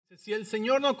Si el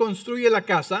Señor no construye la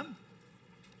casa,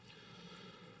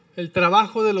 el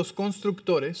trabajo de los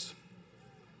constructores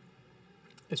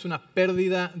es una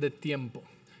pérdida de tiempo.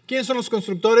 ¿Quiénes son los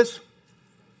constructores?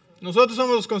 Nosotros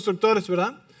somos los constructores,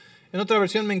 ¿verdad? En otra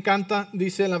versión me encanta,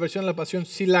 dice en la versión de la Pasión,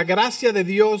 si la gracia de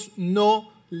Dios no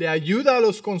le ayuda a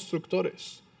los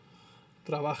constructores,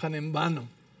 trabajan en vano.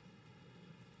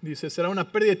 Dice, será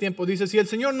una pérdida de tiempo. Dice, si el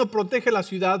Señor no protege la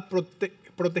ciudad,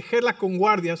 protegerla con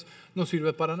guardias no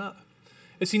sirve para nada.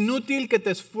 Es inútil que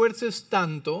te esfuerces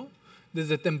tanto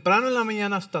desde temprano en la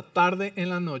mañana hasta tarde en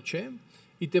la noche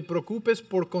y te preocupes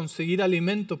por conseguir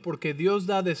alimento, porque Dios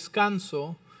da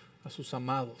descanso a sus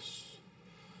amados.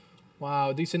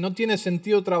 Wow, dice, no tiene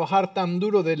sentido trabajar tan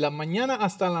duro de la mañana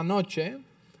hasta la noche,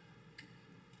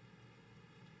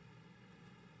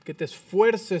 que te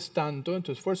esfuerces tanto en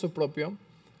tu esfuerzo propio.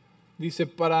 Dice,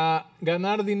 para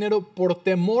ganar dinero por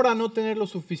temor a no tener lo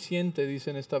suficiente,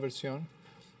 dice en esta versión.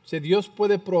 Dice, Dios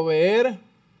puede proveer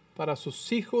para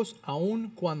sus hijos aun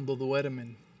cuando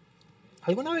duermen.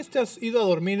 ¿Alguna vez te has ido a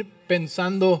dormir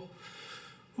pensando,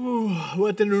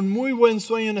 voy a tener un muy buen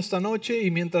sueño en esta noche y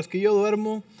mientras que yo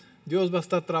duermo, Dios va a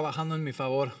estar trabajando en mi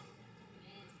favor?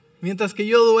 Mientras que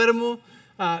yo duermo,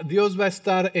 Dios va a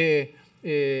estar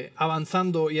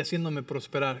avanzando y haciéndome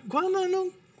prosperar.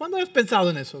 ¿Cuándo has pensado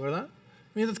en eso, verdad?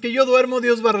 Mientras que yo duermo,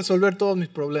 Dios va a resolver todos mis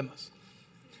problemas.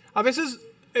 A veces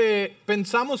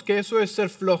pensamos que eso es ser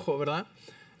flojo, ¿verdad?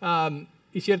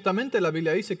 Y ciertamente la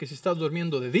Biblia dice que si estás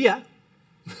durmiendo de día,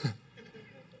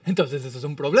 entonces eso es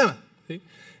un problema, ¿sí?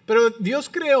 Pero Dios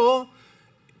creó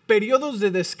periodos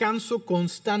de descanso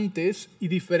constantes y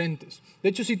diferentes. De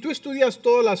hecho, si tú estudias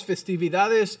todas las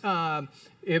festividades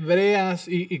hebreas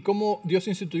y cómo Dios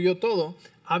instituyó todo,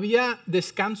 había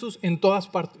descansos en todas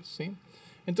partes, ¿sí?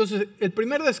 Entonces, el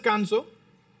primer descanso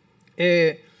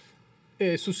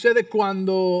sucede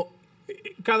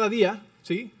cada día,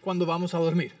 ¿sí? Cuando vamos a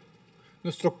dormir.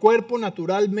 Nuestro cuerpo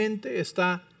naturalmente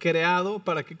está creado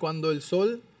para que cuando el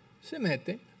sol se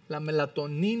mete, la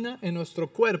melatonina en nuestro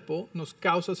cuerpo nos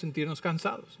causa sentirnos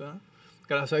cansados, ¿verdad?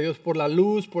 Gracias a Dios por la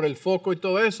luz, por el foco y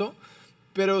todo eso.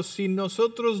 Pero si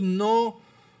nosotros no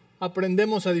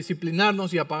aprendemos a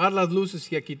disciplinarnos y a apagar las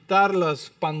luces y a quitar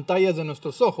las pantallas de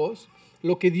nuestros ojos,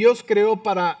 lo que Dios creó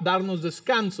para darnos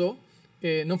descanso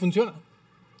no funciona.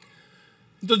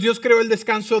 Entonces Dios creó el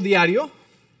descanso diario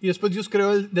y después Dios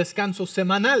creó el descanso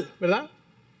semanal, ¿verdad?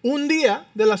 Un día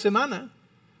de la semana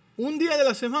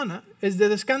es de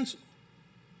descanso.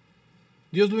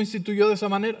 Dios lo instituyó de esa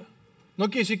manera. No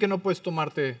quiere decir que no puedes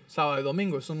tomarte sábado y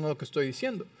domingo, eso no es lo que estoy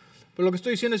diciendo. Pero lo que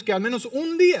estoy diciendo es que al menos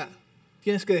un día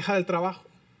tienes que dejar el trabajo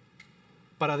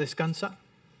para descansar.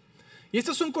 Y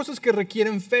estas son cosas que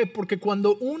requieren fe, porque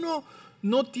cuando uno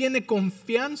no tiene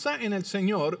confianza en el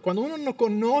Señor, cuando uno no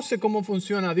conoce cómo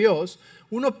funciona Dios,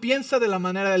 uno piensa de la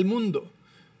manera del mundo.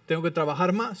 Tengo que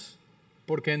trabajar más,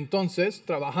 porque entonces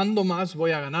trabajando más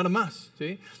voy a ganar más,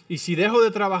 ¿sí? Y si dejo de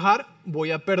trabajar,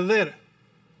 voy a perder.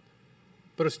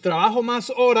 Pero si trabajo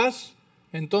más horas,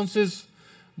 entonces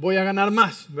voy a ganar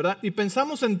más, ¿verdad? Y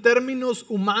pensamos en términos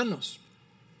humanos.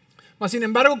 Mas, sin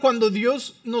embargo, cuando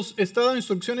Dios nos está dando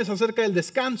instrucciones acerca del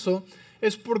descanso,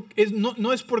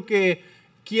 no es porque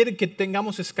quiere que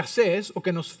tengamos escasez o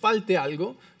que nos falte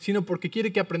algo, sino porque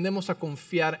quiere que aprendamos a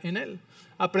confiar en Él.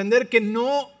 Aprender que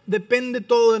no depende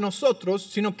todo de nosotros,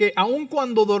 sino que aun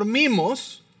cuando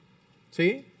dormimos,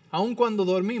 ¿sí? Aun cuando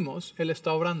dormimos, Él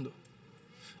está obrando.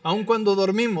 Aun cuando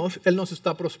dormimos, Él nos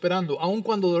está prosperando. Aun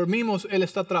cuando dormimos, Él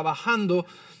está trabajando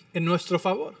en nuestro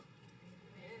favor.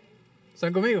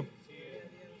 ¿Están conmigo?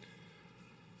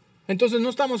 Entonces no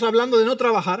estamos hablando de no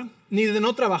trabajar, ni de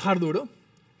no trabajar duro.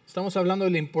 Estamos hablando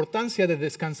de la importancia de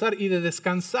descansar y de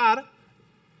descansar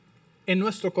en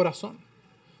nuestro corazón.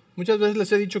 Muchas veces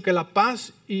les he dicho que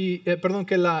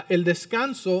el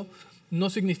descanso no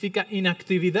significa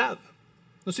inactividad.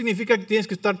 No significa que tienes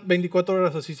que estar 24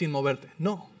 horas así sin moverte.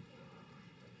 No.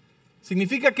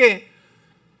 Significa que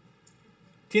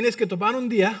tienes que tomar un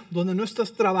día donde no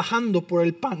estás trabajando por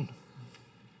el pan.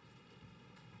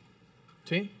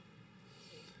 ¿Sí?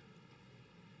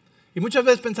 Y muchas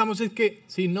veces pensamos es que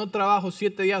si no trabajo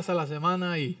 7 días a la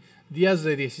semana y días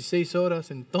de 16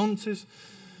 horas, entonces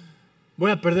voy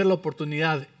a perder la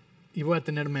oportunidad y voy a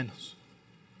tener menos.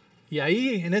 Y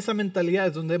ahí, en esa mentalidad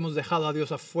es donde hemos dejado a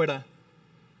Dios afuera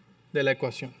de la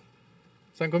ecuación.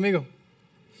 ¿Están conmigo?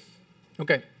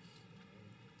 Ok.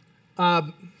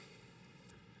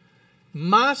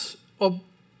 Más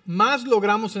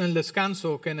logramos en el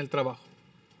descanso que en el trabajo.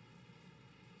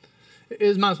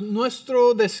 Es más,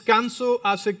 nuestro descanso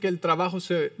hace que el trabajo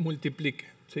se multiplique,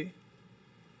 ¿sí?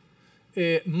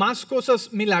 Más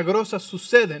cosas milagrosas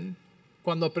suceden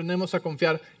cuando aprendemos a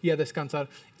confiar y a descansar.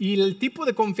 Y el tipo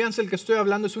de confianza del que estoy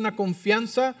hablando es una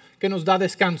confianza que nos da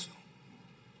descanso.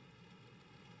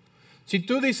 Si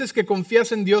tú dices que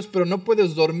confías en Dios, pero no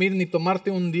puedes dormir ni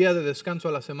tomarte un día de descanso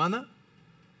a la semana,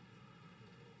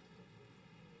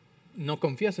 no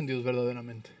confías en Dios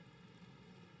verdaderamente.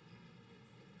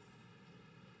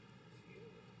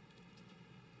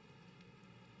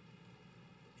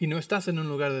 Y no estás en un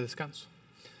lugar de descanso.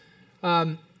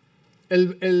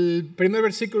 El primer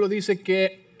versículo dice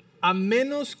que a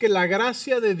menos que la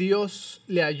gracia de Dios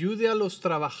le ayude a los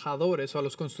trabajadores o a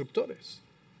los constructores,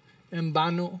 en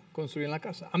vano construyen la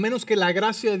casa. A menos que la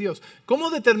gracia de Dios. ¿Cómo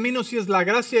determino si es la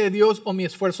gracia de Dios o mi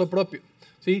esfuerzo propio?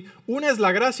 ¿Sí? Una es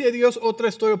la gracia de Dios, otra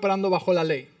estoy operando bajo la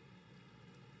ley.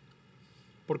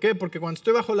 ¿Por qué? Porque cuando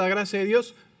estoy bajo la gracia de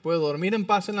Dios, puedo dormir en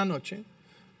paz en la noche,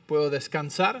 puedo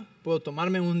descansar, puedo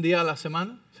tomarme un día a la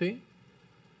semana, ¿sí?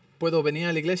 Puedo venir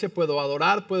a la iglesia, puedo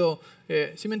adorar, puedo...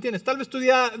 ¿sí me entiendes? Tal vez tu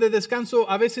día de descanso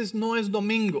a veces no es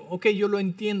domingo. Ok, yo lo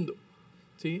entiendo,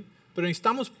 ¿sí? Pero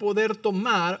necesitamos poder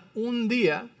tomar un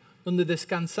día donde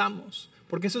descansamos,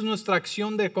 porque esa es nuestra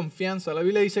acción de confianza. La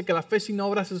Biblia dice que la fe sin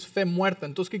obras es fe muerta.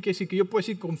 Entonces, ¿qué quiere decir? Que yo puedo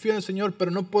decir confío en el Señor,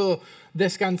 pero no puedo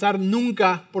descansar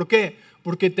nunca. ¿Por qué?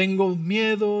 Porque tengo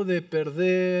miedo de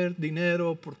perder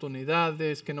dinero,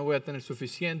 oportunidades, que no voy a tener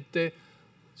suficiente.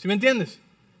 ¿Sí me entiendes?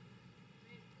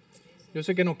 Yo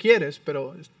sé que no quieres,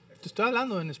 pero te estoy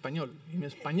hablando en español. Y mi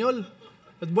español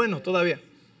es bueno todavía.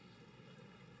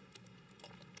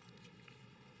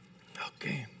 Ok.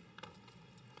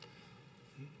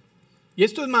 Y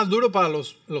esto es más duro para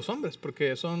los hombres,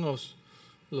 porque son los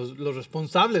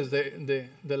responsables de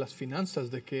las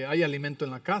finanzas, de que hay alimento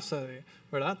en la casa,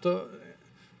 ¿verdad?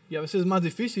 Y a veces es más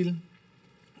difícil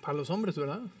para los hombres,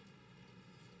 ¿verdad?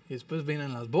 Y después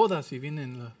vienen las bodas y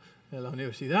vienen la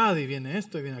universidad y viene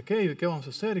esto y viene aquello y qué vamos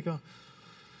a hacer.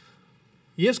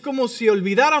 Y es como si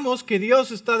olvidáramos que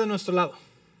Dios está de nuestro lado.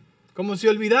 Como si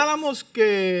olvidáramos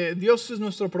que Dios es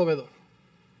nuestro proveedor.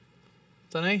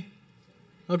 ¿Están ahí?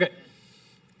 Ok.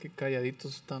 Qué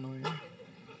calladitos están hoy.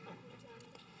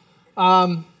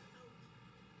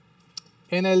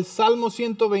 En el Salmo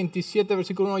 127,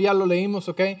 versículo 1, ya lo leímos,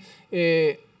 ok.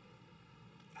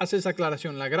 Hace esa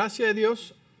aclaración. ¿La gracia de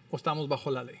Dios o estamos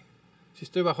bajo la ley? Si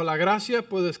estoy bajo la gracia,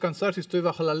 puedo descansar. Si estoy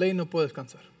bajo la ley, no puedo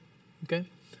descansar. ¿Ok?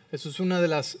 Eso es una de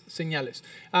las señales.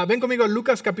 Ven conmigo a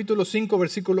Lucas capítulo 5,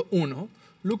 versículo 1.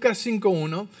 Lucas 5,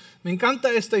 1. Me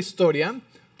encanta esta historia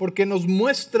porque nos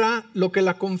muestra lo que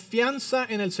la confianza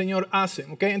en el Señor hace.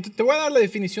 ¿Ok? Entonces, te voy a dar la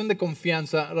definición de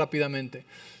confianza rápidamente.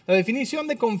 La definición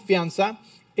de confianza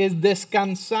es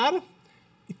descansar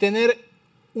y tener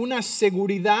una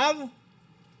seguridad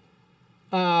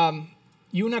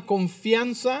y una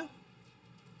confianza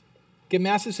que me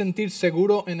hace sentir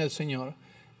seguro en el Señor.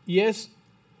 Y es,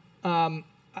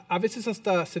 a veces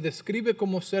hasta se describe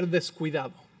como ser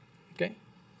descuidado. ¿Okay?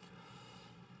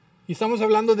 Y estamos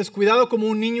hablando de descuidado como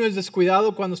un niño es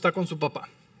descuidado cuando está con su papá.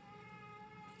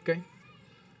 ¿Okay?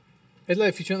 Es la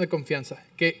definición de confianza.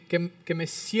 Que me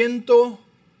siento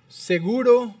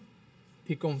seguro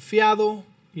y confiado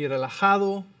y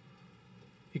relajado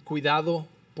y cuidado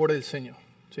por el Señor.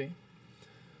 ¿Sí?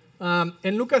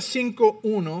 En Lucas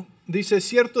 5:1 dice,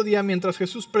 cierto día mientras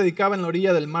Jesús predicaba en la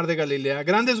orilla del mar de Galilea,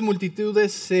 grandes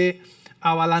multitudes se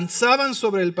abalanzaban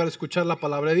sobre él para escuchar la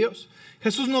palabra de Dios.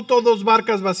 Jesús notó 2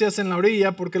 barcas vacías en la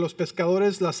orilla porque los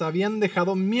pescadores las habían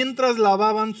dejado mientras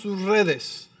lavaban sus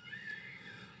redes.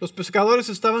 Los pescadores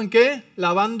estaban, ¿qué?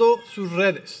 Lavando sus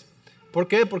redes. ¿Por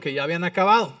qué? Porque ya habían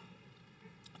acabado.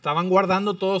 Estaban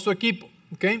guardando todo su equipo.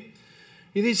 ¿Ok?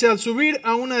 Y dice, al subir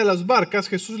a una de las barcas,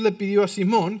 Jesús le pidió a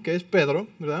Simón, que es Pedro,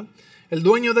 ¿verdad?, el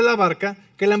dueño de la barca,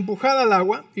 que la empujara al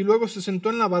agua y luego se sentó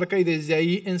en la barca y desde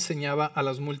ahí enseñaba a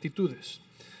las multitudes.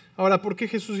 Ahora, ¿por qué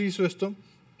Jesús hizo esto?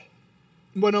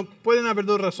 Bueno, pueden haber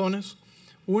 2 razones.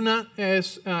 Una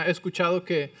es, he escuchado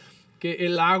que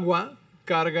el agua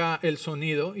carga el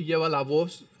sonido y lleva la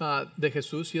voz de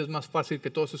Jesús y es más fácil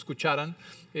que todos escucharan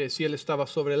si él estaba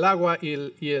sobre el agua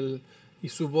y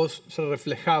su voz se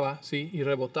reflejaba, ¿sí?, y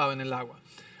rebotaba en el agua.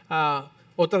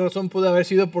 Otra razón puede haber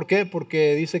sido, ¿por qué?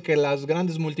 Porque dice que las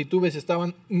grandes multitudes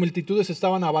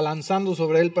estaban abalanzando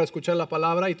sobre él para escuchar la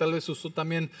palabra y tal vez usó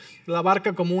también la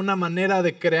barca como una manera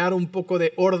de crear un poco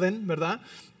de orden, ¿verdad?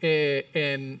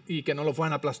 Y que no lo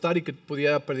fueran a aplastar y que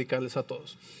pudiera predicarles a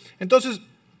todos. Entonces,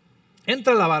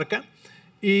 entra a la barca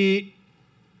y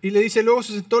le dice, luego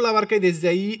se sentó en la barca y desde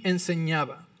ahí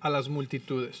enseñaba a las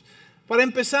multitudes. Para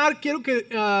empezar, quiero que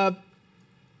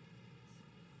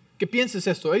pienses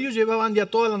esto. Ellos llevaban ya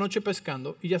toda la noche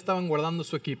pescando y ya estaban guardando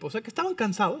su equipo. O sea que estaban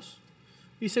cansados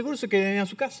y seguro se querían ir a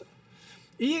su casa.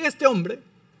 Y llega este hombre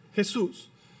Jesús.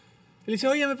 Él dice,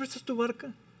 oye, ¿me prestas tu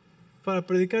barca para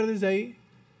predicar desde ahí?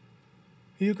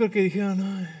 Y yo creo que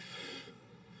dijeron,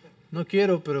 no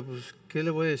quiero, pero pues, ¿qué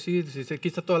le voy a decir? Si aquí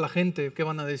está toda la gente, ¿qué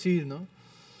van a decir, no?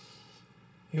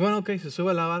 Y bueno, ok, se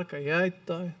sube a la barca y ahí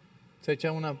está, se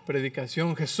echa una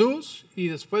predicación Jesús, y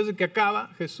después de que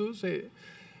acaba, Jesús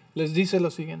les dice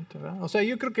lo siguiente, ¿verdad? O sea,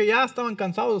 yo creo que ya estaban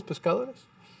cansados los pescadores.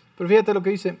 Pero fíjate lo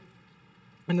que dice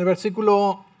en el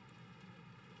versículo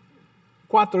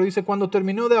 4, dice, cuando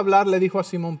terminó de hablar, le dijo a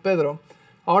Simón Pedro,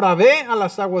 ahora ve a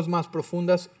las aguas más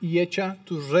profundas y echa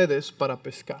tus redes para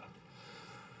pescar.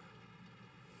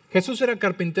 Jesús era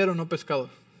carpintero, no pescador.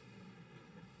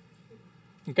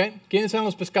 ¿Okay? ¿Quiénes eran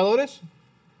los pescadores?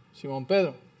 Simón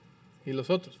Pedro y los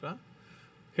otros, ¿verdad?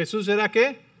 Jesús era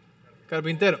 ¿qué?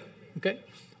 Carpintero. ¿Okay?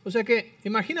 O sea que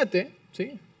imagínate,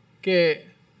 ¿sí? que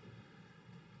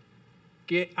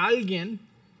alguien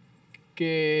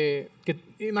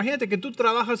imagínate que tú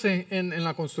trabajas en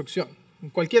la construcción, en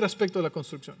cualquier aspecto de la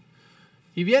construcción,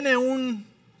 y viene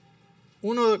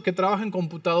uno que trabaja en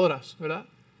computadoras, ¿verdad?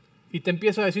 Y te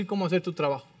empieza a decir cómo hacer tu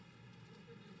trabajo.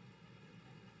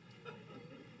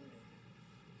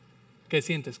 ¿Qué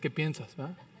sientes? ¿Qué piensas?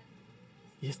 ¿Verdad?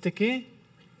 ¿Y este qué?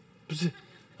 Pues,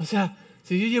 o sea,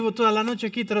 si yo llevo toda la noche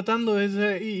aquí tratando,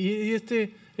 y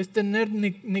este nerd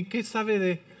ni qué sabe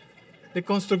de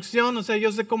construcción, o sea,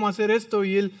 yo sé cómo hacer esto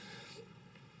y él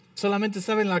solamente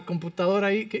sabe en la computadora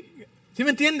ahí. ¿Sí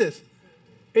me entiendes?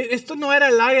 Esto no era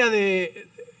el área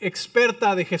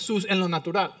experta de Jesús en lo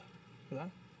natural, ¿verdad?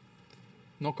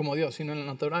 No como Dios, sino en lo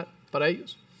natural para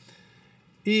ellos.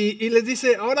 Y les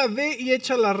dice, ahora ve y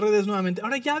echa las redes nuevamente.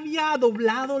 Ahora ya había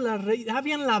doblado las redes, ya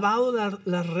habían lavado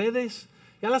las redes,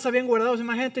 ya las habían guardado.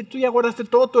 Imagínate, tú ya guardaste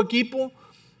todo tu equipo,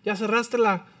 ya cerraste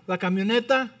la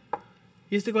camioneta.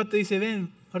 Y este cuate dice, ven,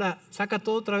 ahora saca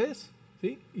todo otra vez.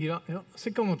 ¿Sí? Y yo,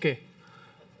 así como que,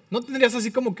 ¿no tendrías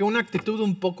así como que una actitud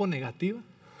un poco negativa?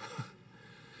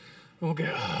 Como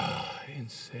que, ¿en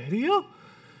serio?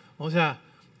 O sea,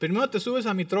 primero te subes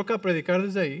a mi troca a predicar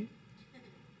desde ahí,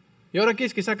 y ahora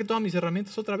quieres que saque todas mis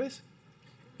herramientas otra vez.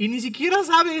 Y ni siquiera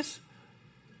sabes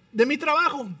de mi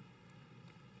trabajo.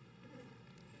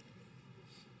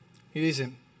 Y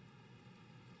dice,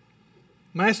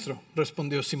 maestro,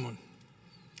 respondió Simón.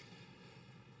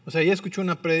 O sea, ya escuchó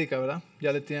una prédica, ¿verdad?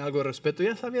 Ya le tiene algo de respeto.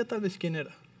 Ya sabía tal vez quién era,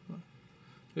 ¿no?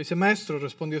 Le dice, maestro,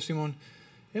 respondió Simón,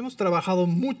 hemos trabajado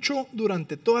mucho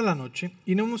durante toda la noche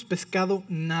y no hemos pescado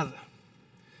nada.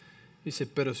 Dice,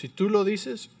 pero si tú lo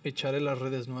dices, echaré las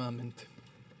redes nuevamente.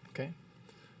 ¿Okay?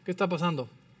 ¿Qué está pasando?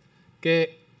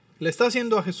 Que le está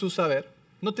haciendo a Jesús saber,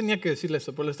 no tenía que decirle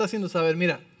esto, pero le está haciendo saber,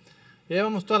 mira, ya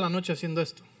llevamos toda la noche haciendo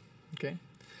esto. ¿Okay?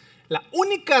 La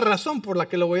única razón por la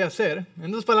que lo voy a hacer,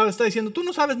 en otras palabras, está diciendo, tú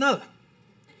no sabes nada,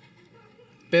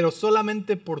 pero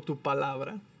solamente por tu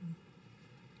palabra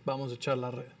vamos a echar la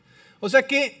red. O sea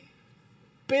que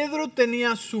Pedro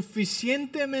tenía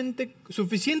suficiente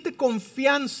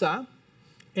confianza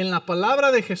en la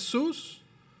palabra de Jesús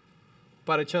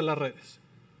para echar las redes.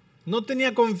 No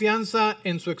tenía confianza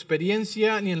en su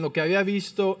experiencia, ni en lo que había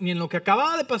visto, ni en lo que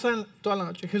acababa de pasar toda la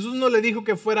noche. Jesús no le dijo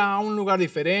que fuera a un lugar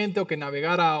diferente o que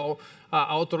navegara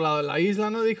a otro lado de la isla.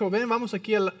 No dijo, ven, vamos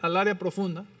aquí al área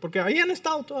profunda, porque ahí han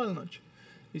estado toda la noche.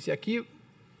 Dice, aquí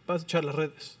vas a echar las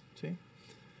redes. ¿Sí?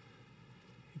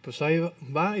 Y pues ahí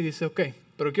va y dice, ok,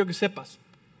 pero quiero que sepas.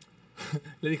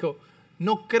 Le dijo,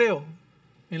 no creo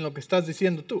en lo que estás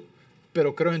diciendo tú,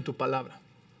 pero creo en tu palabra.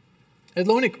 Es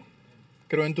lo único.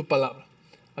 Creo en tu palabra.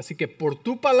 Así que por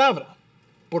tu palabra,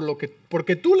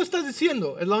 porque tú lo estás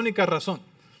diciendo, es la única razón.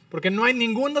 Porque no hay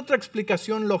ninguna otra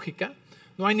explicación lógica,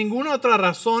 no hay ninguna otra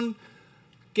razón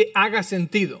que haga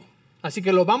sentido. Así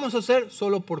que lo vamos a hacer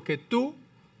solo porque tú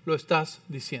lo estás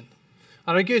diciendo.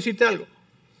 Ahora quiero decirte algo.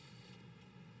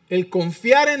 El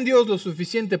confiar en Dios lo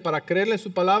suficiente para creerle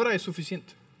su palabra es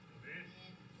suficiente.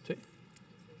 ¿Sí?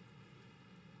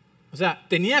 O sea,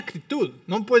 tenía actitud.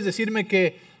 No puedes decirme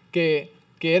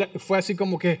fue así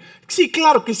como que, sí,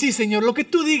 claro que sí, Señor, lo que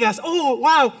tú digas, oh,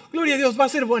 wow, gloria a Dios, va a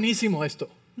ser buenísimo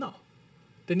esto. No,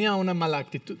 tenía una mala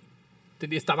actitud,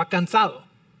 estaba cansado,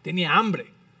 tenía hambre.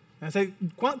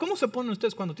 ¿Cómo se ponen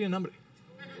ustedes cuando tienen hambre?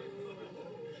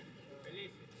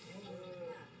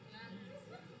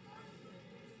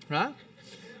 ¿Ah?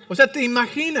 O sea, te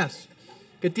imaginas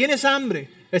que tienes hambre,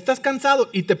 estás cansado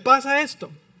y te pasa esto.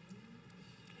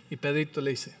 Y Pedrito le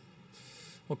dice,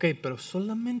 ok, pero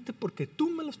solamente porque tú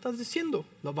me lo estás diciendo,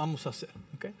 lo vamos a hacer.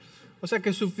 ¿Okay? O sea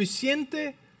que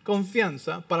suficiente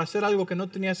confianza para hacer algo que no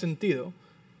tenía sentido.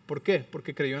 ¿Por qué?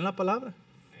 Porque creyó en la palabra.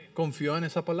 Confió en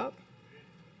esa palabra.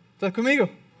 ¿Estás conmigo?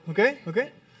 ¿Ok?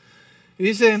 Y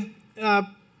dice,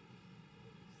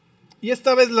 Y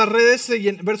esta vez las redes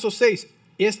verso 6,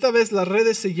 y esta vez las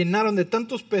redes se llenaron de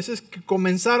tantos peces que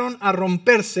comenzaron a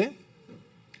romperse.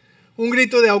 Un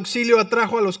grito de auxilio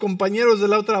atrajo a los compañeros de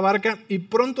la otra barca y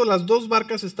pronto las dos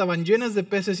barcas estaban llenas de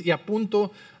peces y a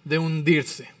punto de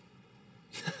hundirse.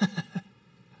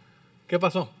 ¿Qué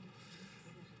pasó?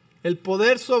 El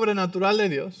poder sobrenatural de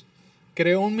Dios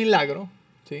creó un milagro,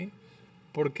 ¿sí?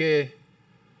 Porque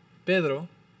Pedro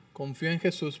confió en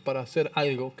Jesús para hacer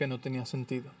algo que no tenía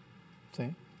sentido, ¿sí?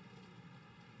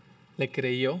 Le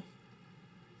creyó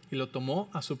y lo tomó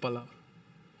a su palabra.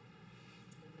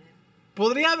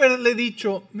 Podría haberle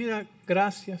dicho, mira,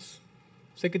 gracias,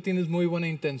 sé que tienes muy buena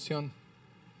intención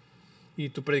y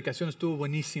tu predicación estuvo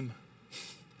buenísima,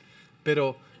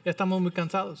 pero ya estamos muy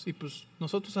cansados y pues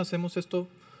nosotros hacemos esto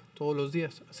todos los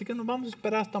días, así que nos vamos a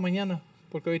esperar hasta mañana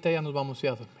porque ahorita ya nos vamos a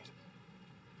ir a dormir.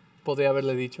 Podría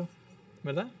haberle dicho,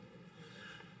 ¿verdad?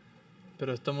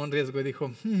 Pero tomó un riesgo y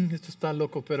dijo, esto está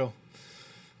loco, pero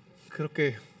creo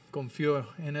que confío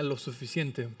en él lo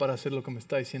suficiente para hacer lo que me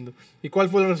está diciendo. ¿Y cuál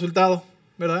fue el resultado?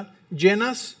 ¿Verdad?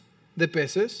 Llenas de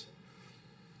peces.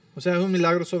 O sea, es un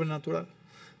milagro sobrenatural.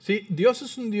 ¿Sí? Dios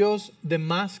es un Dios de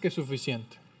más que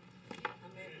suficiente.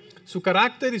 Su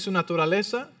carácter y su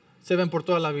naturaleza se ven por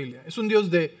toda la Biblia. Es un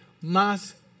Dios de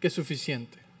más que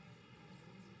suficiente.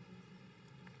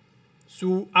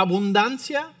 Su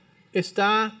abundancia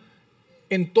está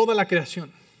en toda la creación.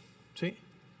 ¿Sí?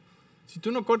 Si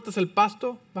tú no cortas el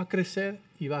pasto, va a crecer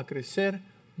y va a crecer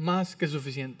más que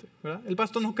suficiente, ¿verdad? El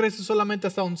pasto no crece solamente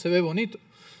hasta donde se ve bonito.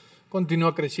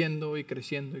 Continúa creciendo y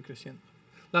creciendo y creciendo.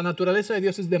 La naturaleza de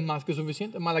Dios es de más que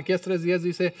suficiente. Malaquías 3:10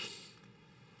 dice,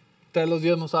 trae los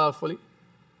diezmos a Alfolí.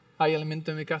 Hay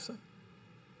alimento en mi casa,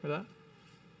 ¿verdad?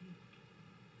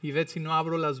 Y ved si no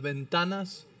abro las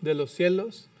ventanas de los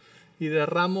cielos y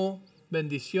derramo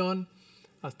bendición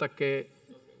hasta que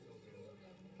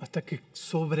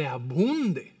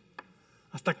sobreabunde.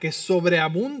 Hasta que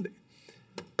sobreabunde.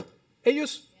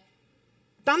 Ellos,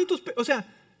 o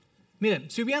sea, miren,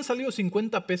 si hubieran salido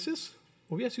 50 peces,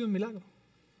 hubiera sido un milagro.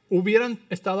 Hubieran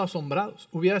estado asombrados.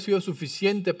 Hubiera sido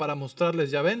suficiente para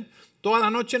mostrarles, ya ven, toda la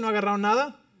noche no agarraron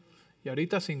nada y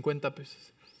ahorita 50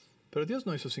 peces. Pero Dios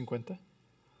no hizo 50.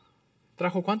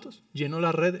 ¿Trajo cuántos? Llenó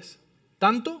las redes.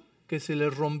 Tanto que se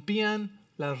les rompían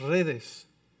las redes.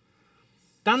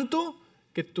 Tanto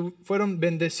que fueron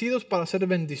bendecidos para hacer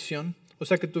bendición, o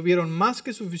sea que tuvieron más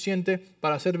que suficiente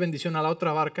para hacer bendición a la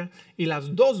otra barca y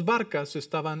las dos barcas se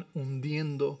estaban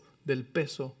hundiendo del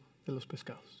peso de los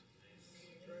pescados.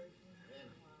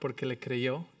 Porque le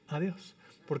creyó a Dios,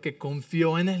 porque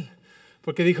confió en Él,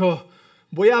 porque dijo,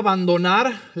 voy a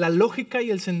abandonar la lógica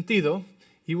y el sentido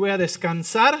y voy a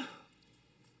descansar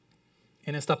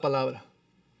en esta palabra.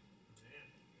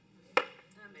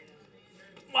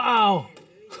 ¡Wow!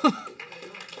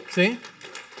 ¿Sí?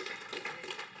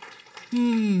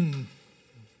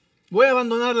 Voy a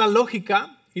abandonar la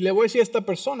lógica y le voy a decir a esta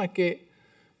persona que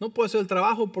no puedo hacer el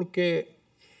trabajo porque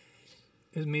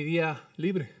es mi día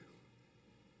libre.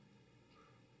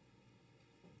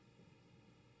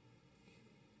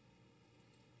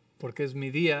 Porque es mi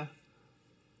día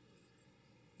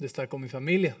de estar con mi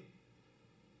familia.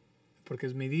 Porque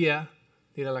es mi día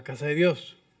de ir a la casa de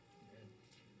Dios.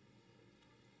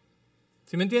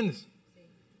 ¿Sí me entiendes?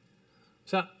 O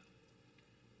sea,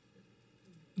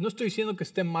 no estoy diciendo que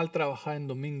esté mal trabajar en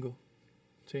domingo,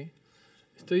 ¿sí?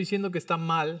 Estoy diciendo que está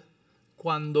mal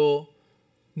cuando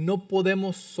no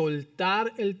podemos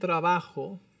soltar el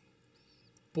trabajo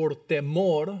por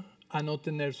temor a no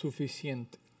tener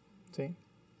suficiente, ¿sí?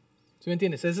 ¿Sí me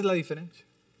entiendes? Esa es la diferencia.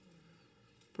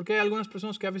 Porque hay algunas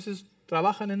personas que a veces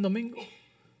trabajan en domingo,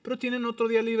 pero tienen otro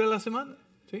día libre a la semana,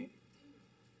 ¿sí?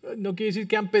 No quiere decir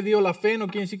que han pedido la fe, no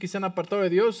quiere decir que se han apartado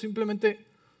de Dios, simplemente,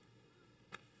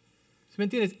 ¿sí me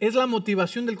entiendes? Es la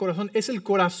motivación del corazón, es el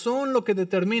corazón lo que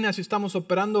determina si estamos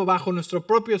operando bajo nuestro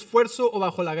propio esfuerzo o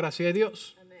bajo la gracia de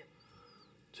Dios.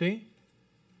 ¿Sí?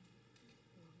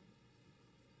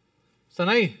 ¿Están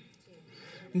ahí?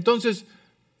 Entonces,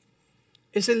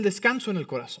 es el descanso en el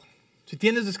corazón. Si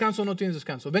tienes descanso o no tienes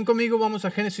descanso. Ven conmigo, vamos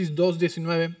a Génesis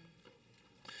 2:19.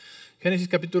 Génesis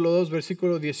capítulo 2,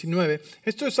 versículo 19.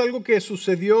 Esto es algo que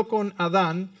sucedió con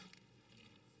Adán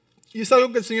y es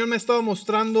algo que el Señor me ha estado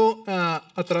mostrando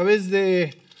a través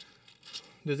desde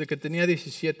que tenía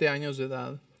 17 años de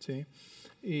edad, ¿sí?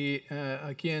 Y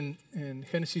aquí en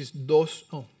Génesis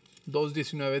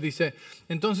 2:19 dice,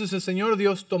 entonces el Señor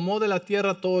Dios tomó de la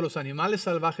tierra todos los animales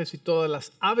salvajes y todas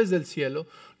las aves del cielo,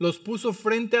 los puso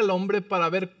frente al hombre para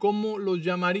ver cómo los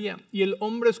llamaría. Y el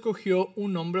hombre escogió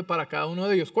un nombre para cada uno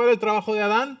de ellos. ¿Cuál es el trabajo de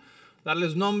Adán?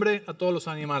 Darles nombre a todos los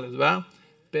animales, ¿verdad?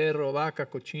 Perro, vaca,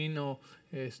 cochino,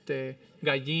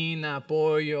 gallina,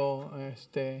 pollo,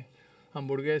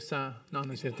 hamburguesa. No,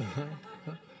 no es cierto.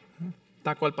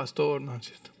 Taco al pastor, no es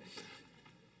cierto.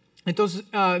 Entonces,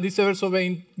 dice verso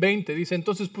 20, dice,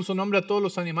 entonces puso nombre a todos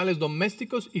los animales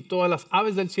domésticos y todas las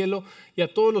aves del cielo y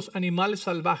a todos los animales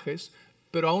salvajes,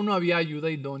 pero aún no había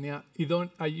ayuda ideal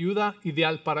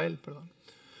para él.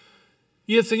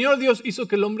 Y el Señor Dios hizo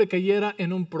que el hombre cayera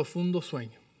en un profundo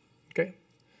sueño. ¿Okay?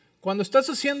 Cuando estás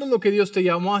haciendo lo que Dios te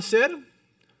llamó a hacer,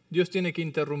 Dios tiene que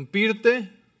interrumpirte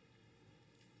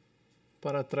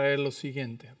para traer lo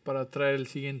siguiente, para traer el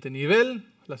siguiente nivel,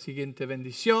 la siguiente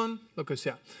bendición, lo que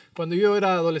sea. Cuando yo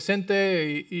era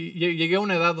adolescente y llegué a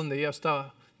una edad donde ya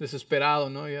estaba desesperado,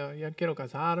 ¿no? Ya quiero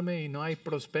casarme y no hay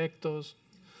prospectos.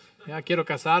 Ya quiero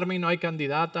casarme y no hay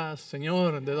candidatas.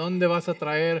 Señor, ¿de dónde vas a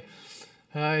traer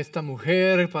a esta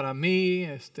mujer para mí?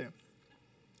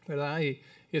 ¿Verdad? Y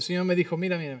el Señor me dijo,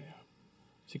 mira,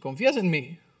 si confías en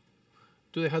mí,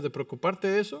 tú dejas de preocuparte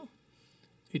de eso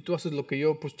y tú haces lo que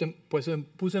yo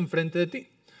puse enfrente de ti.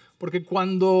 Porque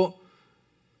cuando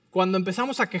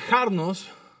empezamos a quejarnos,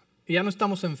 ya no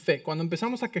estamos en fe. Cuando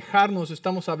empezamos a quejarnos,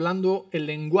 estamos hablando el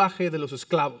lenguaje de los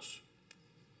esclavos,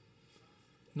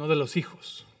 no de los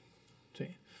hijos. ¿Sí?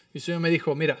 Y el Señor me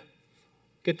dijo, mira,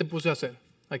 ¿qué te puse a hacer?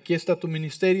 Aquí está tu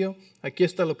ministerio, aquí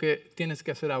está lo que tienes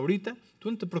que hacer ahorita.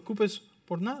 Tú no te preocupes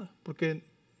por nada, porque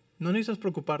no necesitas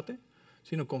preocuparte,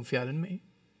 sino confiar en mí.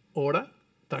 Ora,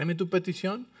 tráeme tu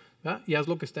petición, ¿verdad? Y haz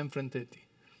lo que está enfrente de ti.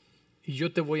 Y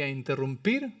yo te voy a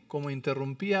interrumpir como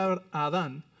interrumpí a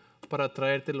Adán para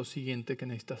traerte lo siguiente que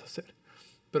necesitas hacer.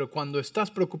 Pero cuando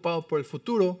estás preocupado por el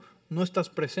futuro, no estás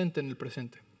presente en el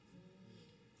presente.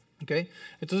 ¿Okay?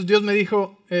 Entonces Dios me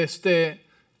dijo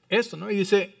esto, ¿no? Y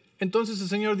dice, entonces el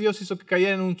Señor Dios hizo que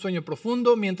cayera en un sueño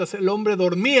profundo mientras el hombre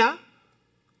dormía.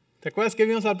 ¿Te acuerdas que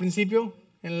vimos al principio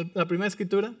en la primera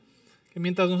escritura? Que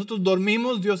mientras nosotros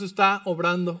dormimos, Dios está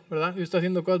obrando, ¿verdad? Dios está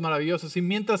haciendo cosas maravillosas. Y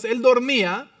mientras él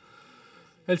dormía,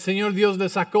 el Señor Dios le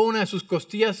sacó una de sus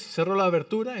costillas y cerró la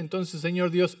abertura. Entonces el Señor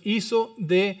Dios hizo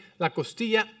de la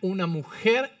costilla una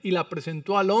mujer y la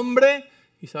presentó al hombre.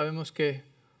 Y sabemos que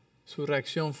su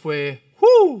reacción fue,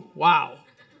 ¡wow!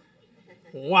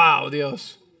 ¡Wow,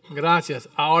 Dios! Gracias.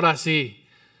 Ahora sí.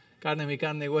 Carne de mi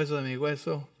carne, hueso de mi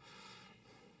hueso.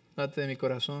 Late de mi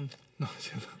corazón. No,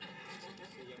 ¿cierto?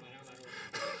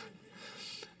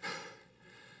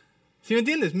 ¿Sí me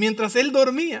entiendes? Mientras él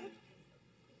dormía,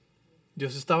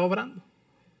 Dios estaba obrando.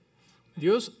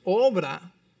 Dios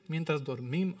obra mientras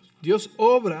dormimos. Dios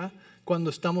obra cuando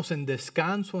estamos en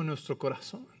descanso en nuestro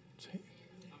corazón. ¿Sí?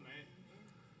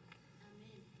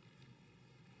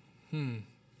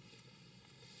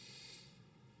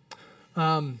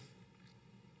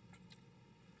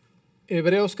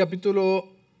 Hebreos capítulo,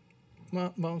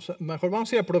 vamos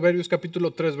a ir a Proverbios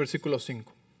capítulo 3, versículo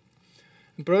 5.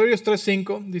 En Proverbios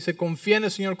 3:5 dice, confía en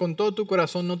el Señor con todo tu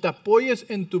corazón, no te apoyes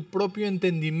en tu propio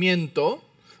entendimiento,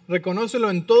 reconócelo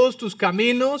en todos tus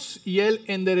caminos y Él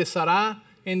enderezará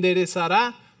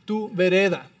tu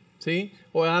vereda, ¿sí?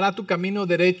 O hará tu camino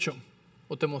derecho,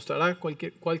 o te mostrará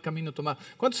cuál camino tomar.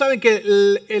 ¿Cuántos saben que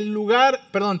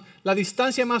la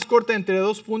distancia más corta entre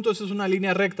dos puntos es una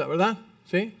línea recta, ¿verdad?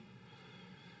 ¿Sí?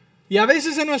 Y a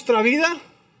veces en nuestra vida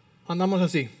andamos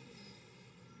así.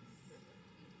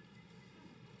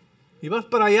 Y vas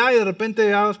para allá y de repente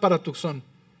ya vas para Tucson.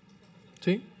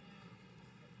 ¿Sí?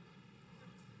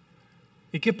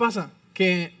 ¿Y qué pasa?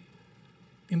 Que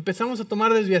empezamos a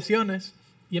tomar desviaciones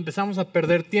y empezamos a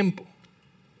perder tiempo.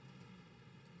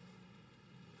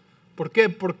 ¿Por qué?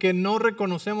 Porque no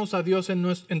reconocemos a Dios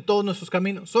en todos nuestros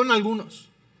caminos. Son algunos.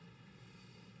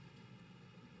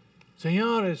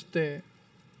 Señor,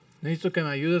 necesito que me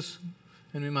ayudes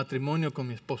en mi matrimonio con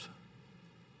mi esposa.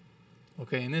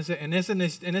 Ok, en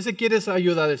ese quieres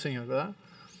ayuda del Señor, ¿verdad?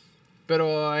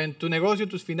 Pero en tu negocio,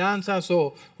 tus finanzas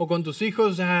o con tus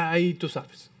hijos, ahí tú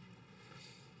sabes.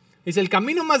 Dice, el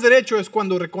camino más derecho es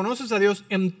cuando reconoces a Dios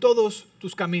en todos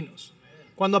tus caminos.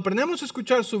 Cuando aprendemos a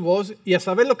escuchar su voz y a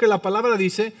saber lo que la palabra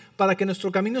dice para que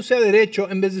nuestro camino sea derecho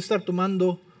en vez de estar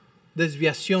tomando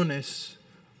desviaciones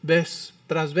vez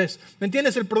tras vez. ¿Me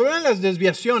entiendes? El problema de las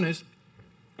desviaciones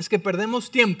es que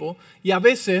perdemos tiempo y a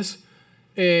veces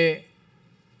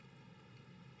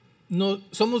no,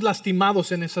 somos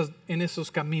lastimados en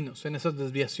esos caminos, en esas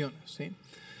desviaciones, ¿sí?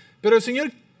 Pero el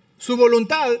Señor, su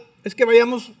voluntad es que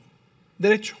vayamos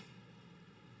derecho,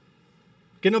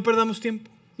 que no perdamos tiempo.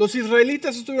 Los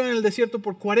israelitas estuvieron en el desierto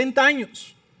por 40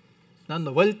 años,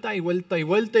 dando vuelta y vuelta y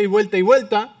vuelta y vuelta y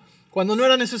vuelta, cuando no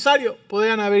era necesario.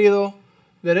 Podrían haber ido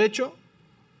derecho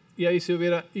y ahí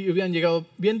hubieran llegado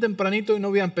bien tempranito y no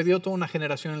hubieran perdido toda una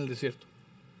generación en el desierto.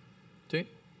 ¿Sí?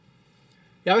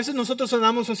 Y a veces nosotros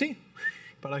andamos así,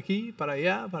 para aquí, para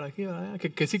allá, para aquí, para allá,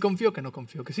 que sí confío, que no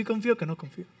confío, que sí confío, que no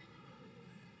confío.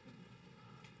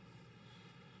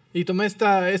 Y tomé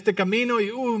este camino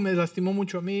y me lastimó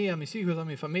mucho a mí, a mis hijos, a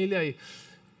mi familia. Y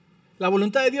la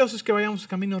voluntad de Dios es que vayamos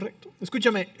camino recto.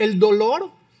 Escúchame, el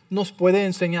dolor nos puede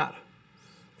enseñar.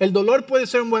 El dolor puede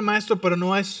ser un buen maestro, pero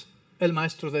no es el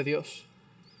maestro de Dios.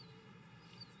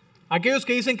 Aquellos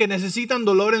que dicen que necesitan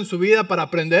dolor en su vida para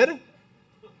aprender,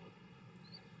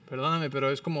 perdóname,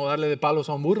 pero es como darle de palos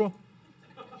a un burro.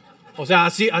 O sea,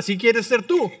 así quieres ser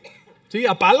tú. ¿Sí?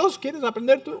 ¿A palos quieres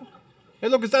aprender tú? ¿Es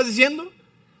lo que estás diciendo?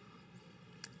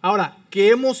 Ahora, ¿que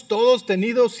hemos todos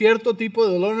tenido cierto tipo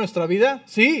de dolor en nuestra vida?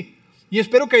 Sí. Y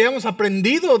espero que hayamos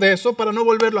aprendido de eso para no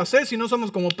volverlo a hacer, si no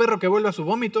somos como perro que vuelve a su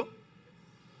vómito.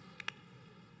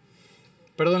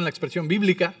 Perdón la expresión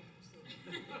bíblica.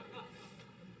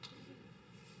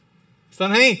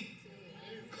 ¿Están ahí?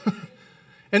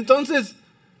 Entonces,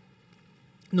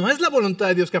 no es la voluntad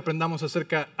de Dios que aprendamos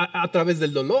a través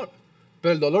del dolor,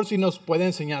 pero el dolor sí nos puede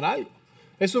enseñar algo.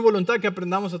 Es su voluntad que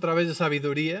aprendamos a través de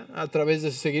sabiduría, a través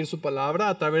de seguir su palabra,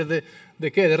 a través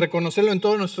 ¿de qué? De reconocerlo en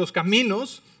todos nuestros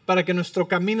caminos para que nuestro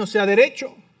camino sea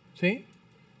derecho, ¿sí?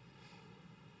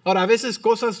 Ahora, a veces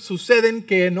cosas suceden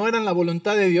que no eran la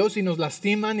voluntad de Dios y nos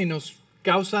lastiman y nos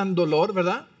causan dolor,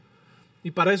 ¿verdad?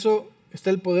 Y para eso está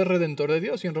el poder redentor de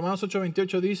Dios. Y en Romanos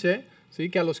 8:28 dice,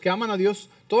 ¿sí?, que a los que aman a Dios,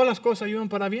 todas las cosas ayudan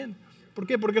para bien. ¿Por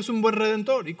qué? Porque es un buen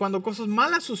redentor. Y cuando cosas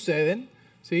malas suceden,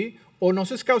 ¿sí?, o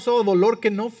nos es causado dolor que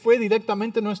no fue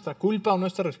directamente nuestra culpa o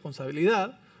nuestra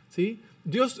responsabilidad, ¿sí?,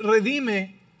 Dios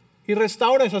redime y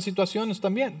restaura esas situaciones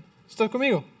también. ¿Estás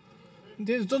conmigo?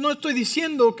 ¿Entiendes? Entonces no estoy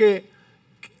diciendo que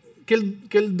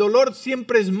el dolor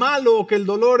siempre es malo o que el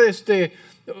dolor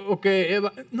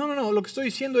no, lo que estoy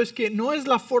diciendo es que no es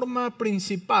la forma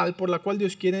principal por la cual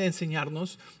Dios quiere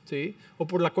enseñarnos, ¿sí?, o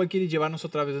por la cual quiere llevarnos a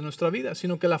través de nuestra vida,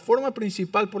 sino que la forma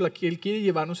principal por la que Él quiere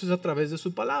llevarnos es a través de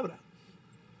su palabra.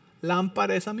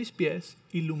 Lámpara es a mis pies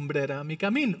y lumbrera a mi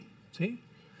camino, ¿sí?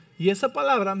 Y esa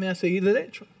palabra me hace ir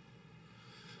derecho.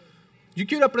 Yo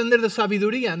quiero aprender de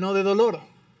sabiduría, no de dolor,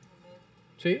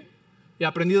 ¿sí? He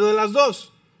aprendido de las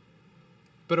dos,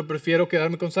 pero prefiero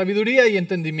quedarme con sabiduría y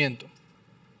entendimiento,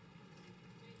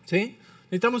 ¿sí?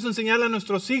 Necesitamos enseñarle a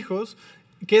nuestros hijos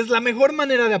que es la mejor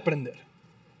manera de aprender.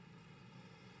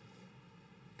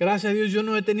 Gracias a Dios yo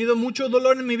no he tenido mucho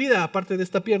dolor en mi vida, aparte de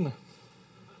esta pierna,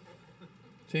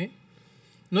 ¿sí?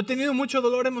 No he tenido mucho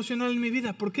dolor emocional en mi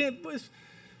vida. ¿Por qué? Pues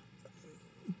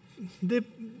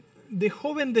de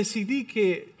joven decidí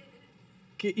que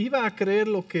iba a creer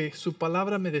lo que su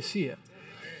palabra me decía.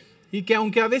 Y que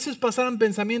aunque a veces pasaran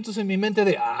pensamientos en mi mente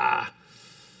de,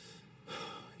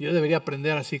 yo debería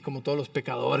aprender así como todos los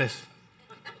pecadores.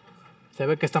 Se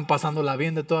ve que están pasándola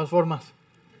bien de todas formas.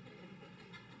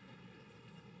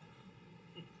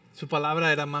 Su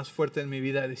palabra era más fuerte en mi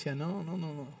vida. Decía,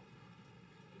 no.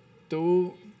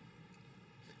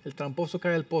 El tramposo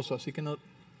cae al pozo, así que no,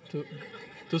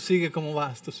 tú sigue como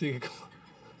vas, tú sigue como...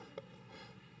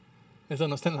 Eso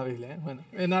no está en la Biblia, ¿eh? Bueno,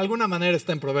 en alguna manera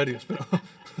está en Proverbios, pero...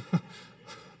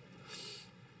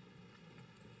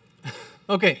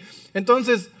 Ok,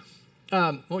 entonces,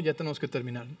 ya tenemos que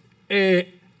terminar.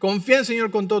 Confía en el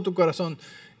Señor con todo tu corazón.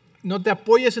 No te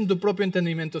apoyes en tu propio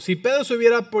entendimiento. Si Pedro se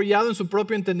hubiera apoyado en su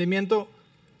propio entendimiento,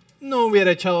 no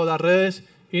hubiera echado las redes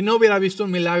y no hubiera visto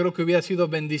un milagro que hubiera sido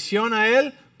bendición a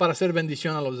él para hacer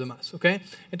bendición a los demás. ¿Okay?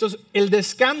 Entonces, el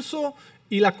descanso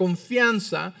y la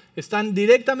confianza están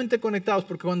directamente conectados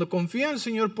porque cuando confío en el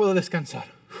Señor puedo descansar.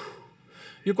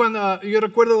 Yo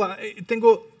recuerdo,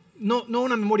 tengo no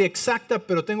una memoria exacta,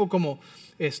 pero tengo como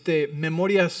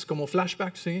memorias, como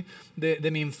flashbacks, ¿sí?,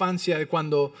 de mi infancia, de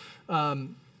cuando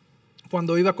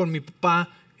iba con mi papá.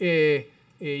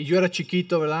 Y yo era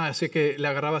chiquito, ¿verdad? Así que le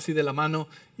agarraba así de la mano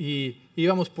y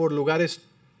íbamos por lugares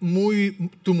muy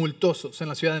tumultuosos en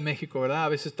la Ciudad de México, ¿verdad? A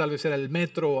veces tal vez era el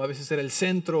metro, o a veces era el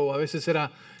centro, o a veces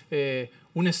era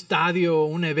un estadio,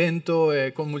 un evento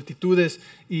con multitudes.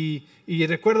 Y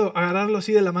recuerdo agarrarlo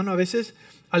así de la mano a veces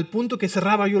al punto que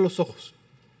cerraba yo los ojos.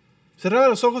 Cerraba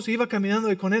los ojos y iba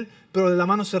caminando con él, pero de la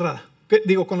mano cerrada.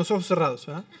 Con los ojos cerrados,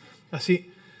 ¿verdad? Así.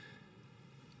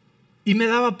 Y me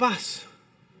daba paz.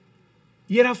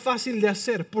 Y era fácil de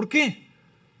hacer. ¿Por qué?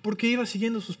 Porque iba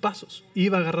siguiendo sus pasos.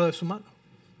 Iba agarrado de su mano.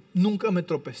 Nunca me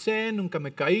tropecé, nunca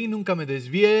me caí, nunca me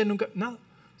desvié, nada.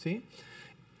 ¿Sí?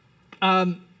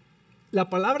 La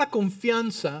palabra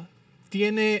confianza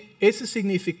tiene ese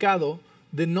significado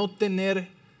de no tener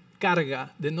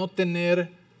carga, de no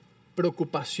tener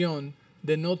preocupación,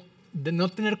 de no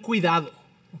tener cuidado.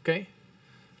 ¿Okay?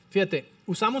 Fíjate,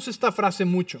 usamos esta frase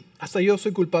mucho. Hasta yo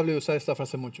soy culpable de usar esta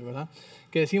frase mucho, ¿verdad?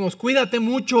 Que decimos, cuídate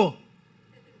mucho.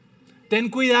 Ten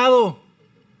cuidado.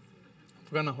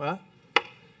 Bueno, ¿verdad?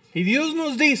 Y Dios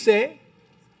nos dice,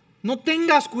 no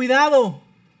tengas cuidado.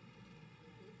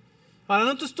 Ahora,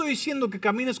 no te estoy diciendo que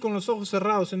camines con los ojos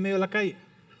cerrados en medio de la calle.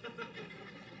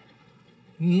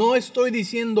 No estoy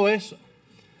diciendo eso.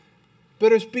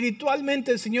 Pero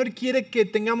espiritualmente el Señor quiere que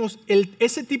tengamos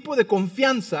ese tipo de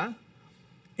confianza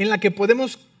en la que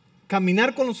podemos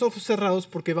caminar con los ojos cerrados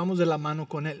porque vamos de la mano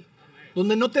con Él.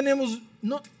 Donde no tenemos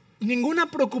ninguna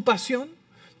preocupación,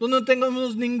 donde no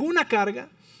tenemos ninguna carga,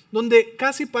 donde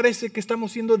casi parece que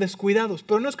estamos siendo descuidados.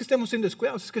 Pero no es que estemos siendo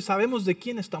descuidados, es que sabemos de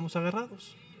quién estamos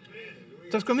agarrados.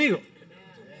 ¿Estás conmigo?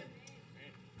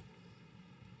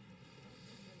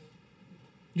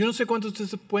 Yo no sé cuántos de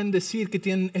ustedes pueden decir que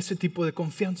tienen ese tipo de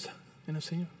confianza en el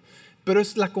Señor. Pero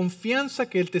es la confianza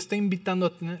que Él te está invitando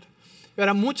a tener.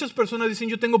 Ahora, muchas personas dicen,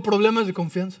 yo tengo problemas de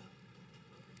confianza.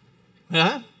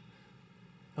 ¿Ah?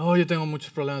 Oh, yo tengo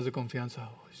muchos problemas de confianza.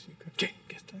 Oh, sí. ¿Qué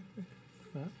está?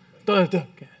 ¿Ah? Todo.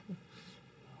 ¿Qué?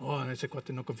 Oh, en ese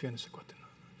cuate, no confío en ese cuate.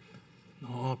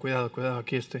 No, cuidado,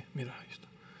 aquí mira, ahí está.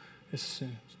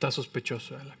 Está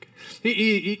sospechoso.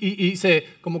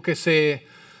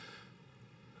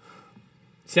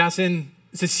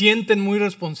 Se sienten muy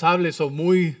responsables o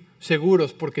muy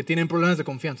seguros porque tienen problemas de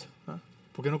confianza, ¿eh?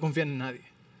 Porque no confían en nadie.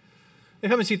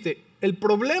 Déjame decirte, el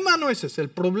problema no es ese. El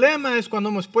problema es cuando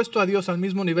hemos puesto a Dios al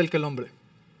mismo nivel que el hombre.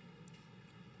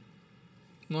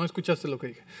 No escuchaste lo que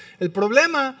dije. El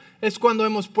problema es cuando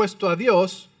hemos puesto a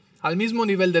Dios al mismo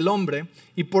nivel del hombre,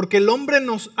 y porque el hombre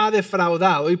nos ha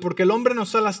defraudado, y porque el hombre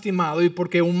nos ha lastimado, y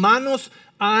porque humanos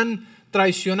han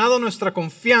traicionado nuestra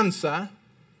confianza,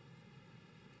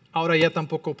 ahora ya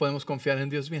tampoco podemos confiar en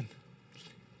Dios bien.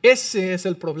 Ese es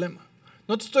el problema.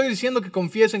 No te estoy diciendo que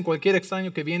confíes en cualquier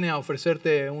extraño que viene a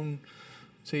ofrecerte un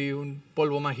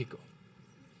polvo mágico.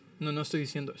 No estoy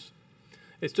diciendo eso.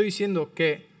 Estoy diciendo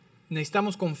que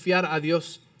necesitamos confiar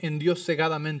en Dios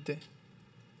cegadamente,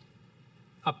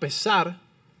 a pesar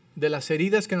de las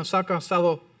heridas que nos ha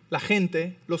causado la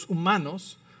gente, los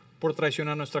humanos, por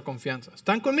traicionar nuestra confianza.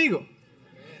 ¿Están conmigo?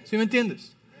 ¿Sí me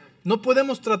entiendes? No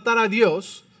podemos tratar a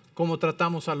Dios como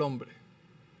tratamos al hombre.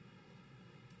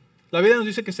 La Biblia nos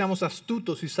dice que seamos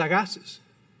astutos y sagaces,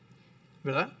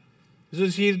 ¿verdad? Es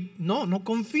decir, no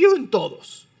confío en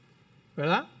todos,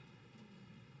 ¿verdad?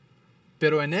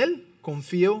 Pero en Él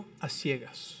confío a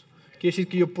ciegas. Quiere decir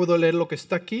que yo puedo leer lo que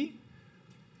está aquí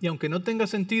y aunque no tenga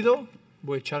sentido,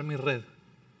 voy a echar mi red.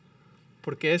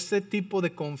 Porque ese tipo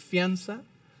de confianza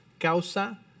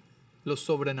causa lo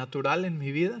sobrenatural en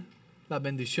mi vida, la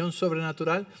bendición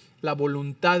sobrenatural, la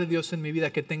voluntad de Dios en mi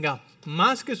vida que tenga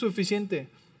más que suficiente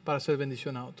para hacer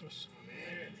bendición a otros.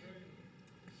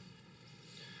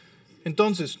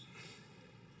 Entonces,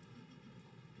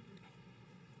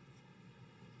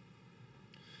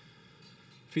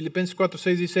 Filipenses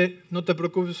 4:6 dice, no te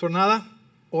preocupes por nada,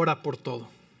 ora por todo.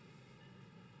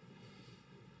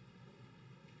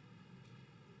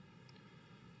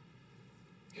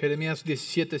 Jeremías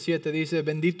 17:7 dice,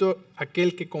 bendito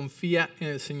aquel que confía en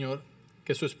el Señor,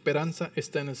 que su esperanza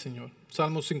está en el Señor.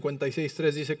 Salmos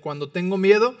 56:3 dice, cuando tengo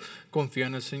miedo, confío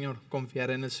en el Señor,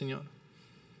 confiaré en el Señor.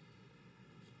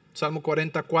 Salmo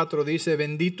 44 dice,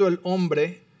 bendito el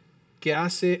hombre que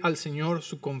hace al Señor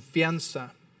su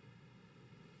confianza.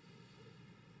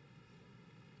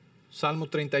 Salmo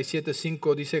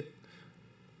 37:5 dice,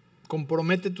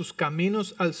 compromete tus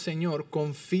caminos al Señor,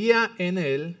 confía en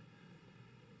Él,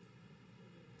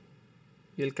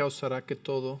 y Él causará que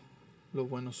todo lo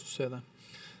bueno suceda.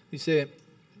 Dice,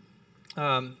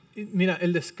 mira,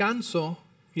 el descanso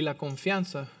y la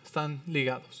confianza están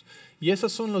ligados. Y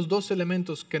esos son los dos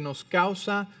elementos que nos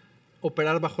causa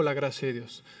operar bajo la gracia de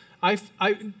Dios. Hay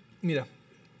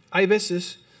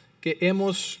veces que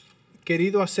hemos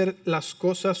querido hacer las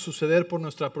cosas suceder por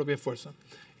nuestra propia fuerza.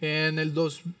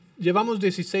 Llevamos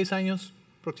 16 años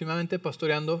aproximadamente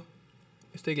pastoreando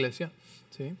esta iglesia,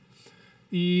 ¿sí?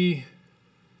 Y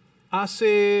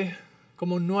hace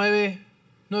como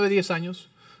 10 años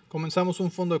comenzamos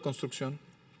un fondo de construcción.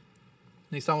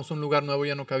 Necesitábamos un lugar nuevo,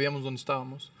 ya no cabíamos donde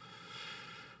estábamos.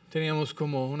 Teníamos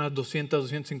como unas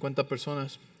 250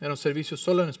 personas. Era un servicio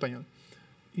solo en español.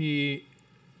 Y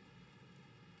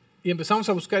empezamos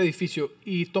a buscar edificio.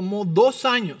 Y tomó 2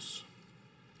 años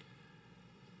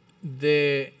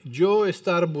de yo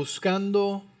estar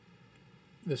buscando.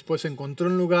 Después encontré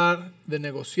un lugar de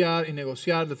negociar y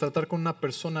negociar, de tratar con una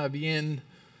persona bien.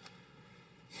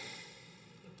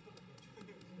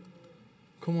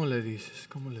 ¿Cómo le dices?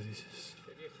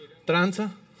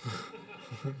 ¿Tranza?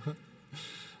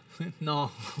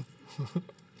 No.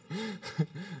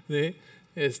 ¿Sí?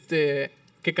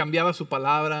 Que cambiaba su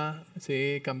palabra,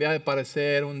 ¿sí? Cambiaba de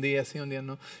parecer un día sí, un día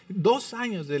no. 2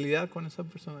 años de lidiar con esa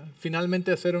persona.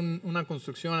 Finalmente hacer una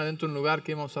construcción adentro de un lugar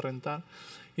que íbamos a rentar.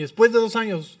 Y después de 2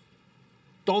 años,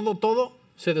 todo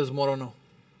se desmoronó.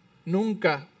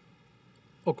 Nunca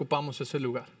ocupamos ese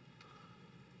lugar.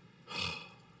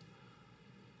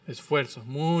 Esfuerzo,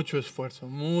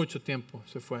 mucho tiempo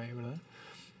se fue ahí, ¿verdad?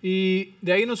 Y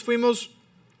de ahí nos fuimos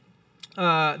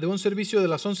de un servicio de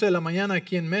las 11 de la mañana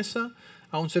aquí en Mesa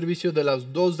a un servicio de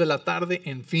las 2 de la tarde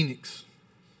en Phoenix.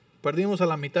 Perdimos a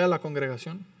la mitad de la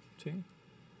congregación, ¿sí?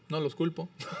 No los culpo.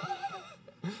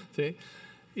 ¿Sí?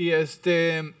 Y el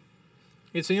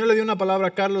Señor le dio una palabra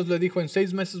a Carlos, le dijo, en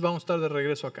 6 meses vamos a estar de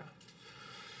regreso acá.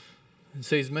 En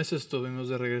 6 meses estuvimos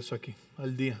de regreso aquí,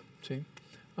 al día, ¿sí?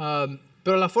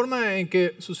 Pero la forma en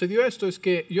que sucedió esto es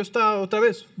que yo estaba otra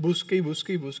vez, busqué,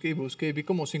 y vi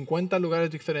como 50 lugares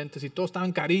diferentes y todos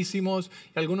estaban carísimos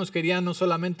y algunos querían no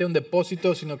solamente un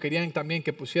depósito, sino querían también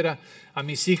que pusiera a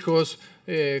mis hijos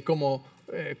como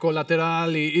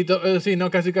colateral y sí, no,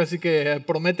 casi que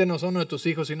prométenos a uno de tus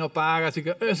hijos y no pagas, y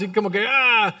así como que,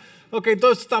 ok,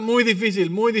 todo esto está muy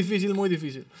difícil.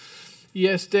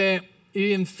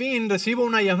 Y en fin, recibo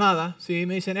una llamada, ¿sí?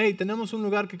 Me dicen, hey, tenemos un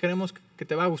lugar que queremos que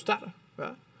te va a gustar,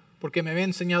 ¿verdad? Porque me había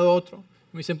enseñado otro.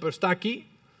 Me dicen, pero está aquí.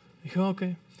 Dije, ok.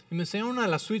 Y me enseñaron una de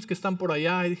las suites que están por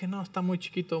allá. Y dije, no, está muy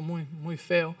chiquito, muy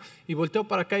feo. Y volteo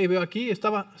para acá y veo aquí,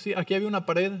 sí, aquí había una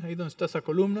pared, ahí donde está esa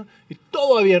columna, y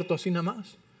todo abierto así nada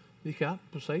más. Dije,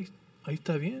 pues ahí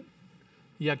está bien.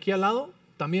 Y aquí al lado,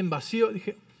 también vacío.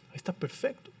 Dije, ahí está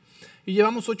perfecto. Y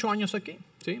llevamos 8 años aquí,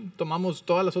 ¿sí? Tomamos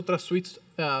todas las otras suites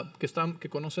que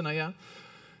conocen allá.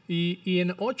 Y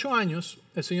en 8 años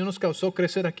el Señor nos causó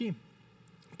crecer aquí.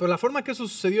 Pero la forma que eso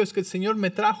sucedió es que el Señor me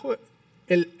trajo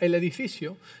el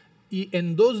edificio y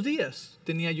en 2 días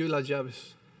tenía yo las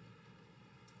llaves.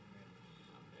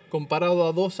 Comparado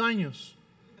a 2 años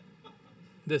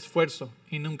de esfuerzo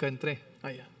y nunca entré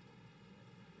allá.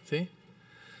 ¿Sí?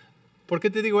 ¿Por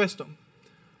qué te digo esto?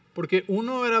 Porque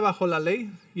uno era bajo la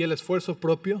ley y el esfuerzo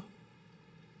propio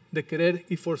de querer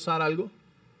y forzar algo.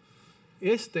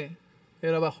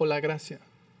 Era bajo la gracia,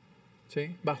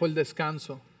 ¿sí? Bajo el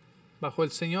descanso, bajo el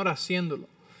Señor haciéndolo.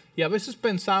 Y a veces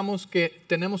pensamos que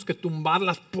tenemos que tumbar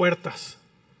las puertas,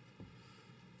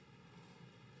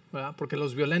 ¿verdad? Porque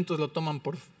los violentos lo toman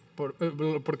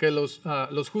porque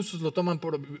los justos lo toman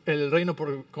por el reino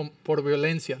por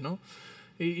violencia, ¿no?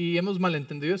 Y hemos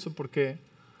malentendido eso porque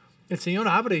el Señor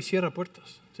abre y cierra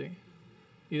puertas, ¿sí?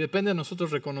 Y depende de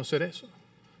nosotros reconocer eso.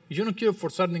 Y yo no quiero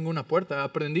forzar ninguna puerta, he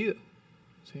aprendido,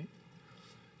 ¿sí?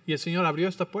 Y el Señor abrió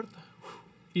esta puerta.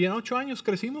 Y en 8 años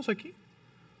crecimos aquí.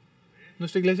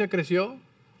 Nuestra iglesia creció,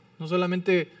 no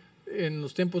solamente en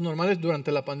los tiempos normales,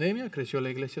 durante la pandemia, creció la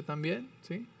iglesia también,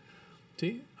 ¿sí?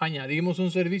 ¿Sí? Añadimos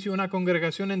un servicio, una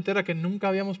congregación entera que nunca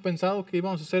habíamos pensado que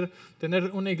íbamos a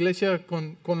tener una iglesia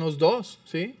con los dos,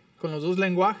 ¿sí? Con los dos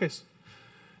lenguajes.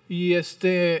 Y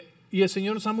el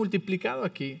Señor nos ha multiplicado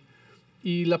aquí.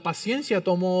 Y la paciencia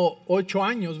tomó 8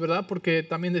 años, ¿verdad? Porque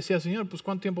también decía, Señor, pues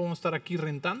 ¿cuánto tiempo vamos a estar aquí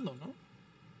rentando, no?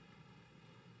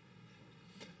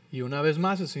 Y una vez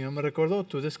más el Señor me recordó,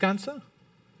 tú descansa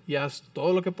y haz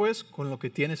todo lo que puedes con lo que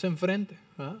tienes enfrente.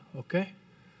 Ok.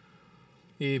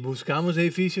 Y buscamos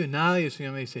edificio y nada, y el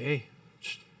Señor me dice, hey,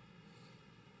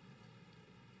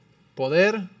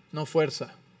 poder, no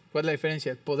fuerza. ¿Cuál es la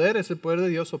diferencia? El poder es el poder de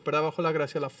Dios, opera bajo la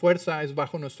gracia. La fuerza es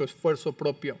bajo nuestro esfuerzo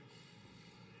propio,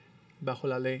 bajo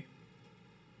la ley.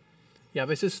 Y a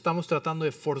veces estamos tratando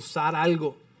de forzar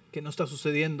algo que no está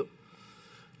sucediendo.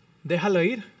 Déjalo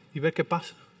ir y ver qué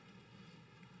pasa.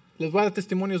 Les voy a dar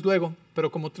testimonios luego,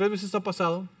 pero como 3 veces ha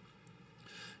pasado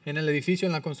en el edificio,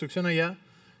 en la construcción allá,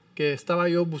 que estaba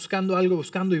yo buscando algo,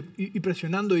 y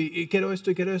presionando, y quiero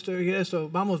esto,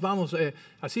 vamos,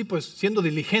 así pues siendo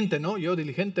diligente, ¿no? Yo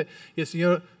diligente, y el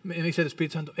Señor me dice el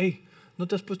Espíritu Santo, hey, ¿no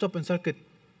te has puesto a pensar que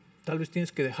tal vez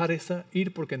tienes que dejar esa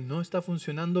ir porque no está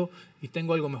funcionando y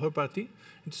tengo algo mejor para ti?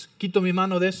 Entonces quito mi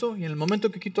mano de eso, y en el momento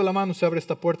que quito la mano se abre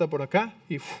esta puerta por acá,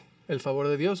 y el favor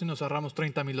de Dios, y nos ahorramos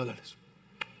 $30,000.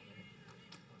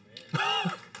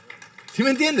 ¿Sí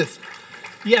me entiendes?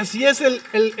 Y así es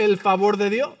el favor de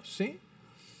Dios, ¿sí?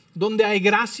 Donde hay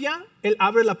gracia, Él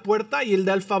abre la puerta y Él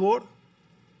da el favor.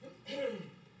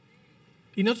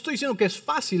 Y no te estoy diciendo que es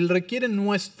fácil, requiere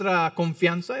nuestra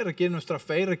confianza, y requiere nuestra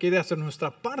fe, y requiere hacer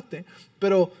nuestra parte.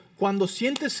 Pero cuando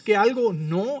sientes que algo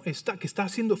que está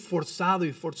siendo forzado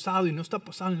y no está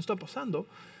pasando,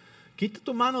 quita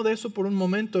tu mano de eso por un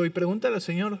momento y pregúntale al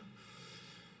Señor,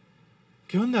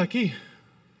 ¿qué onda aquí?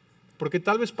 Porque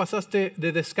tal vez pasaste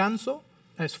de descanso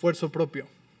a esfuerzo propio.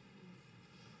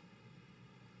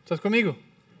 ¿Estás conmigo?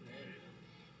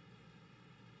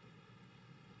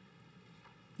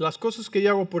 Las cosas que yo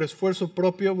hago por esfuerzo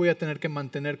propio voy a tener que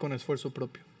mantener con esfuerzo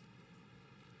propio.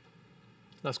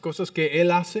 Las cosas que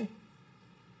Él hace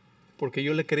porque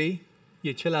yo le creí y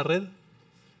eché la red,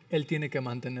 Él tiene que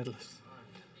mantenerlas.